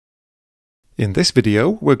In this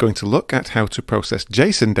video, we're going to look at how to process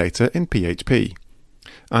JSON data in PHP.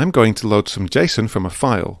 I'm going to load some JSON from a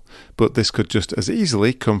file, but this could just as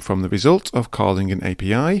easily come from the result of calling an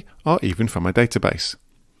API or even from a database.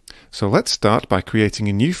 So let's start by creating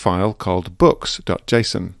a new file called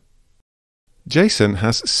books.json. JSON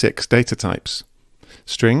has 6 data types: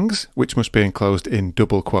 strings, which must be enclosed in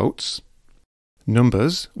double quotes;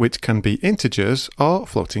 numbers, which can be integers or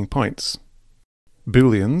floating points;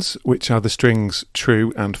 booleans, which are the strings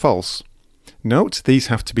true and false. Note these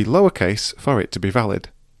have to be lowercase for it to be valid;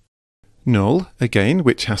 null, again,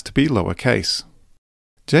 which has to be lowercase.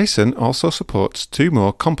 JSON also supports 2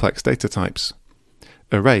 more complex data types: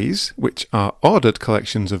 arrays, which are ordered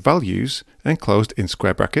collections of values enclosed in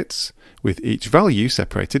square brackets, with each value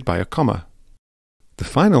separated by a comma. The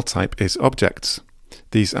final type is objects.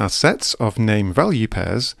 These are sets of name-value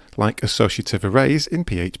pairs like associative arrays in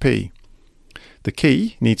PHP. The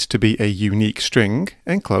key needs to be a unique string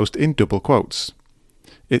enclosed in double quotes.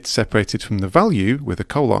 It's separated from the value with a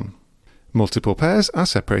colon. Multiple pairs are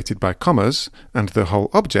separated by commas, and the whole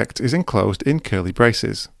object is enclosed in curly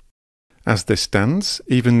braces. As this stands,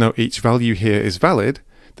 even though each value here is valid,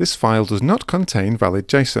 this file does not contain valid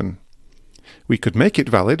JSON. We could make it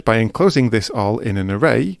valid by enclosing this all in an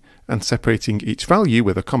array and separating each value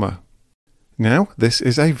with a comma. Now this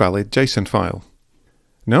is a valid JSON file.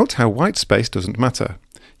 Note how white space doesn't matter.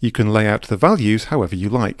 You can lay out the values however you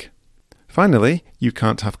like. Finally, you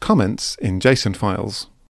can't have comments in JSON files.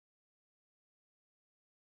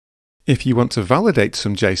 If you want to validate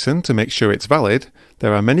some JSON to make sure it's valid,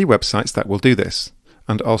 there are many websites that will do this,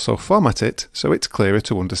 and also format it so it's clearer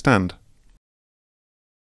to understand.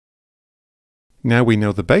 Now we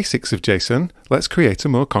know the basics of JSON, let's create a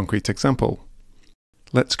more concrete example.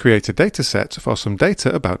 Let's create a dataset for some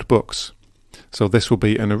data about books. So this will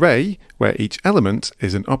be an array where each element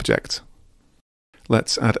is an object.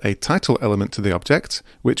 Let's add a title element to the object,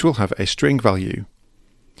 which will have a string value.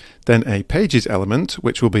 Then a pages element,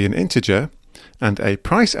 which will be an integer, and a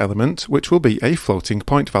price element, which will be a floating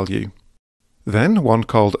point value. Then one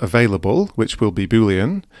called available, which will be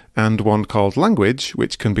boolean, and one called language,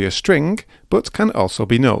 which can be a string, but can also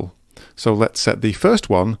be null. So let's set the first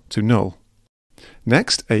one to null.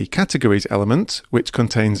 Next, a categories element, which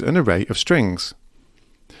contains an array of strings.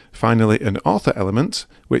 Finally, an author element,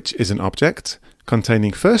 which is an object,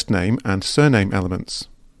 containing first name and surname elements.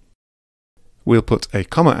 We'll put a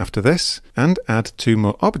comma after this, and add 2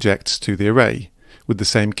 more objects to the array, with the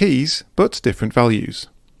same keys, but different values.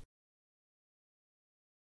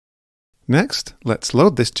 Next, let's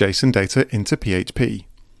load this JSON data into PHP.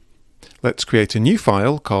 Let's create a new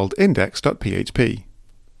file called index.php.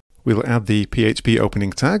 We'll add the PHP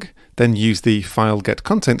opening tag, then use the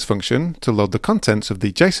file_getContents function to load the contents of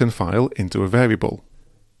the JSON file into a variable.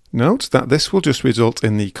 Note that this will just result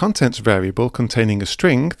in the contents variable containing a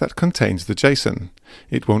string that contains the JSON.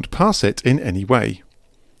 It won't parse it in any way.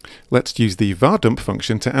 Let's use the var_dump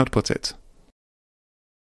function to output it.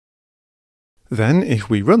 Then, if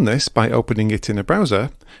we run this by opening it in a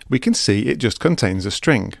browser, we can see it just contains a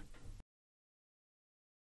string.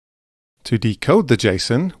 To decode the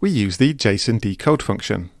JSON, we use the JSON decode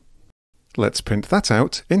function. Let's print that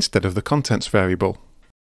out instead of the contents variable.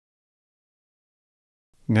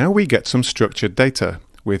 Now we get some structured data,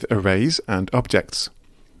 with arrays and objects.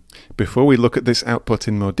 Before we look at this output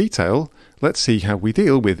in more detail, let's see how we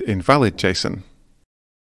deal with invalid JSON.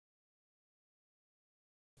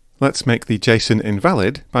 Let's make the JSON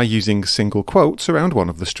invalid by using single quotes around one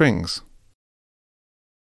of the strings.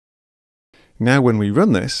 Now when we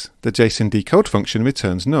run this, the JSON decode function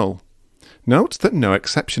returns null. Note that no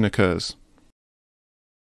exception occurs.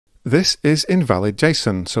 This is invalid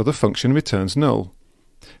JSON, so the function returns null.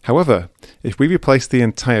 However, if we replace the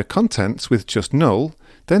entire contents with just null,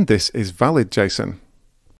 then this is valid JSON.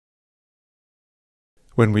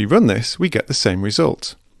 When we run this, we get the same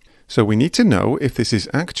result. So we need to know if this is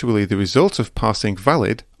actually the result of parsing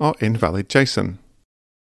valid or invalid JSON.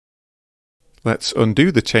 Let's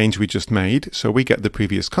undo the change we just made so we get the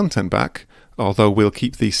previous content back, although we'll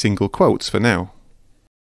keep these single quotes for now.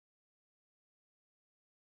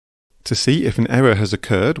 To see if an error has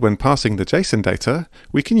occurred when parsing the JSON data,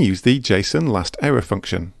 we can use the JSON last error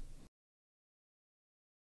function.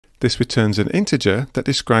 This returns an integer that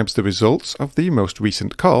describes the results of the most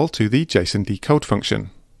recent call to the JSON decode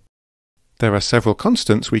function. There are several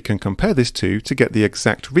constants we can compare this to get the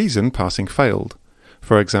exact reason parsing failed.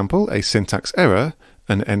 For example, a syntax error,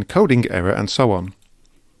 an encoding error, and so on.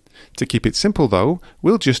 To keep it simple though,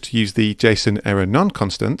 we'll just use the JSON error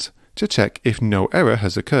non-constant to check if no error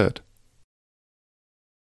has occurred.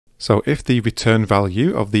 So if the return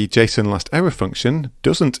value of the JSON last error function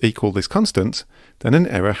doesn't equal this constant, then an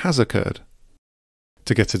error has occurred.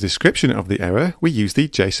 To get a description of the error, we use the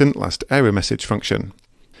JSON last error message function.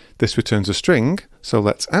 This returns a string, so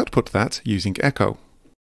let's output that using echo.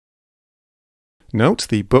 Note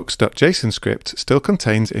the books.json script still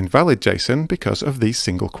contains invalid JSON because of these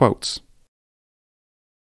single quotes.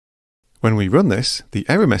 When we run this, the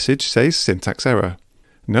error message says syntax error.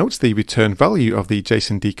 Note the return value of the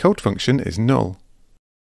JSON decode function is null.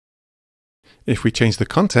 If we change the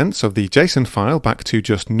contents of the JSON file back to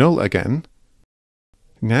just null again,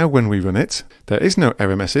 now when we run it, there is no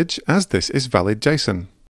error message as this is valid JSON.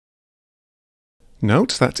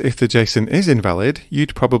 Note that if the JSON is invalid,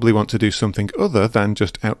 you'd probably want to do something other than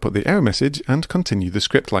just output the error message and continue the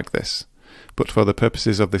script like this. But for the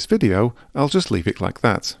purposes of this video, I'll just leave it like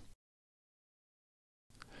that.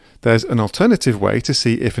 There's an alternative way to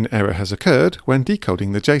see if an error has occurred when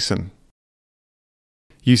decoding the JSON.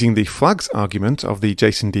 Using the flags argument of the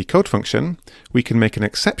JSON decode function, we can make an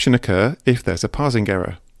exception occur if there's a parsing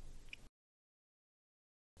error.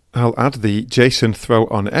 I'll add the JSON throw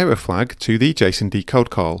on error flag to the JSON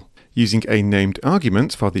decode call, using a named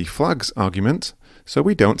argument for the flags argument, so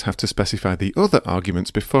we don't have to specify the other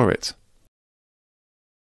arguments before it.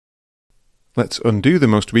 Let's undo the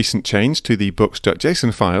most recent change to the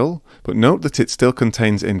books.json file, but note that it still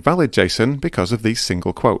contains invalid JSON because of these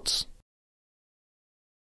single quotes.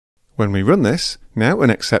 When we run this, now an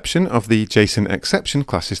exception of the JSON exception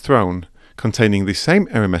class is thrown, containing the same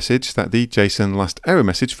error message that the JSON last error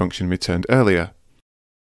message function returned earlier.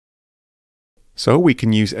 So we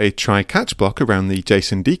can use a try-catch block around the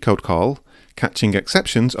JSON decode call, catching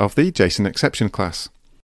exceptions of the JSON exception class.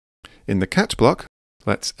 In the catch block,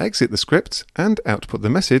 let's exit the script and output the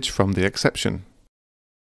message from the exception.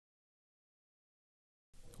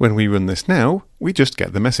 When we run this now, we just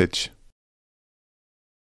get the message.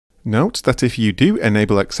 Note that if you do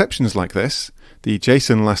enable exceptions like this, the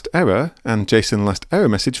JSON last error and JSON last error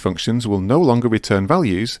message functions will no longer return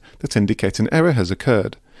values that indicate an error has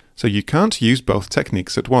occurred, so you can't use both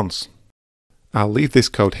techniques at once. I'll leave this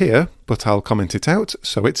code here, but I'll comment it out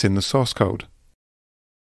so it's in the source code.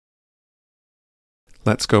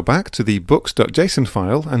 Let's go back to the books.json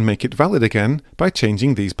file and make it valid again by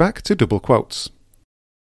changing these back to double quotes.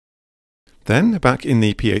 Then, back in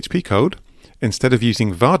the PHP code, instead of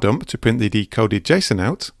using var_dump to print the decoded JSON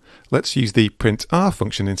out, let's use the printr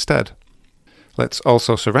function instead. Let's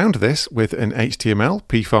also surround this with an HTML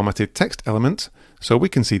pre-formatted text element so we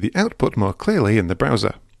can see the output more clearly in the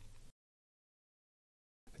browser.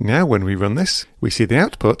 Now when we run this, we see the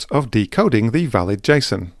output of decoding the valid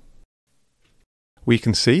JSON. We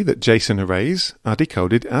can see that JSON arrays are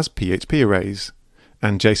decoded as PHP arrays,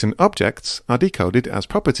 and JSON objects are decoded as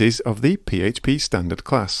properties of the PHP standard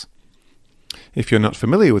class. If you're not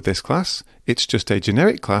familiar with this class, it's just a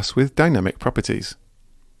generic class with dynamic properties.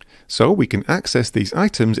 So we can access these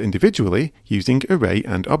items individually using array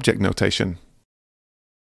and object notation.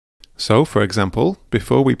 So, for example,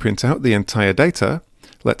 before we print out the entire data,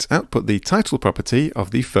 let's output the title property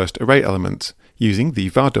of the first array element using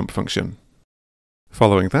the var_dump function.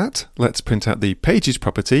 Following that, let's print out the pages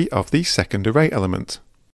property of the second array element.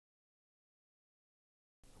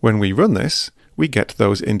 When we run this, we get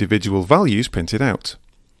those individual values printed out.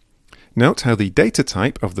 Note how the data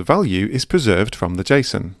type of the value is preserved from the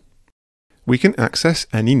JSON. We can access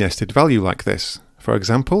any nested value like this, for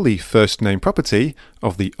example the first name property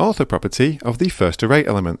of the author property of the first array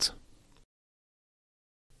element.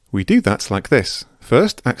 We do that like this,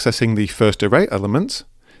 first accessing the first array element,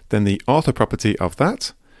 then the author property of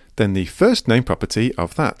that, then the first name property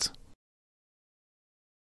of that.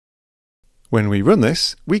 When we run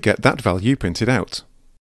this, we get that value printed out.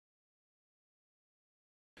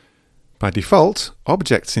 By default,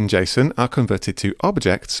 objects in JSON are converted to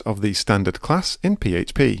objects of the standard class in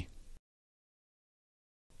PHP.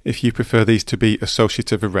 If you prefer these to be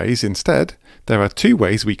associative arrays instead, there are two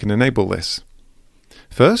ways we can enable this.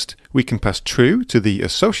 First, we can pass true to the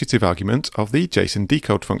associative argument of the JSON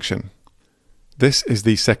decode function. This is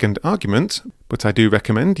the second argument, but I do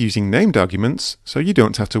recommend using named arguments so you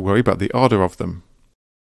don't have to worry about the order of them.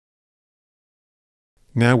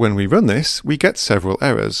 Now when we run this, we get several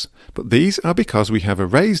errors, but these are because we have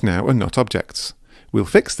arrays now and not objects. We'll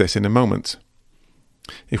fix this in a moment.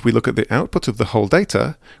 If we look at the output of the whole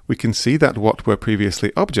data, we can see that what were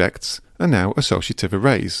previously objects are now associative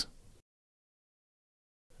arrays.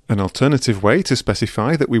 An alternative way to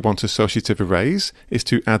specify that we want associative arrays is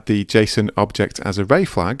to add the JSON object as array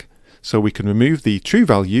flag, so we can remove the true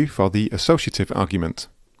value for the associative argument.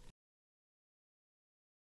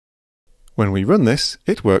 When we run this,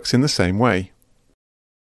 it works in the same way.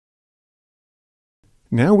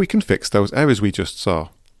 Now we can fix those errors we just saw.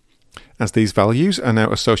 As these values are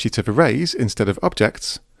now associative arrays instead of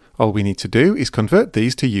objects, all we need to do is convert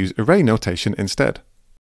these to use array notation instead.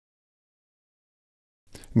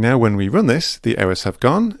 Now when we run this, the errors have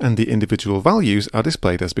gone and the individual values are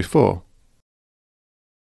displayed as before.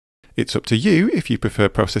 It's up to you if you prefer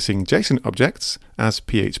processing JSON objects as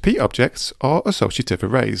PHP objects or associative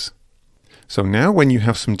arrays. So now when you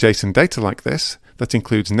have some JSON data like this, that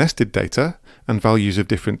includes nested data and values of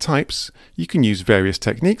different types, you can use various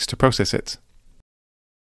techniques to process it.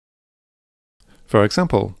 For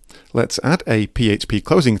example, let's add a PHP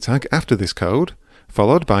closing tag after this code,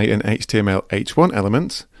 followed by an HTML h1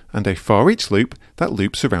 element and a for each loop that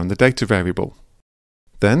loops around the data variable.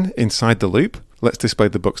 Then, inside the loop, let's display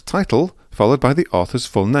the book's title, followed by the author's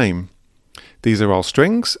full name. These are all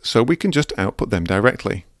strings, so we can just output them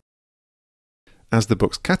directly. As the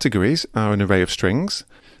book's categories are an array of strings,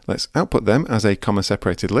 let's output them as a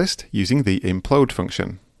comma-separated list using the implode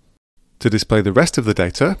function. To display the rest of the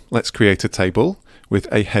data, let's create a table with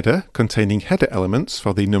a header containing header elements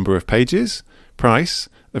for the number of pages, price,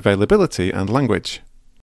 availability, and language.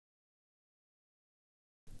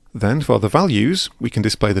 Then for the values, we can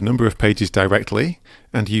display the number of pages directly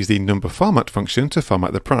and use the number format function to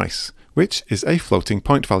format the price, which is a floating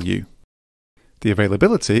point value. The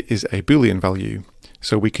availability is a Boolean value,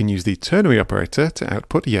 so we can use the ternary operator to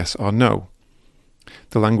output yes or no.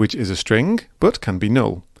 The language is a string, but can be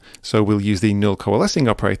null, so we'll use the null coalescing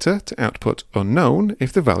operator to output unknown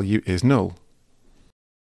if the value is null.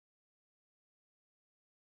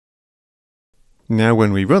 Now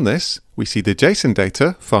when we run this, we see the JSON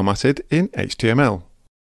data formatted in HTML.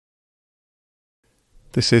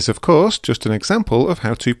 This is, of course, just an example of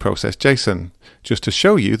how to process JSON, just to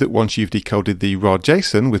show you that once you've decoded the raw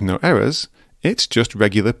JSON with no errors, it's just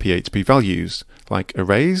regular PHP values, like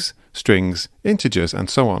arrays, strings, integers, and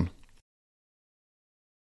so on.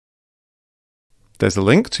 There's a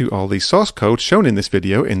link to all the source code shown in this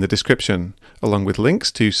video in the description, along with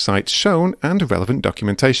links to sites shown and relevant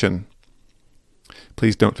documentation.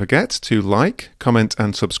 Please don't forget to like, comment,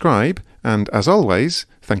 and subscribe, and as always,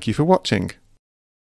 thank you for watching.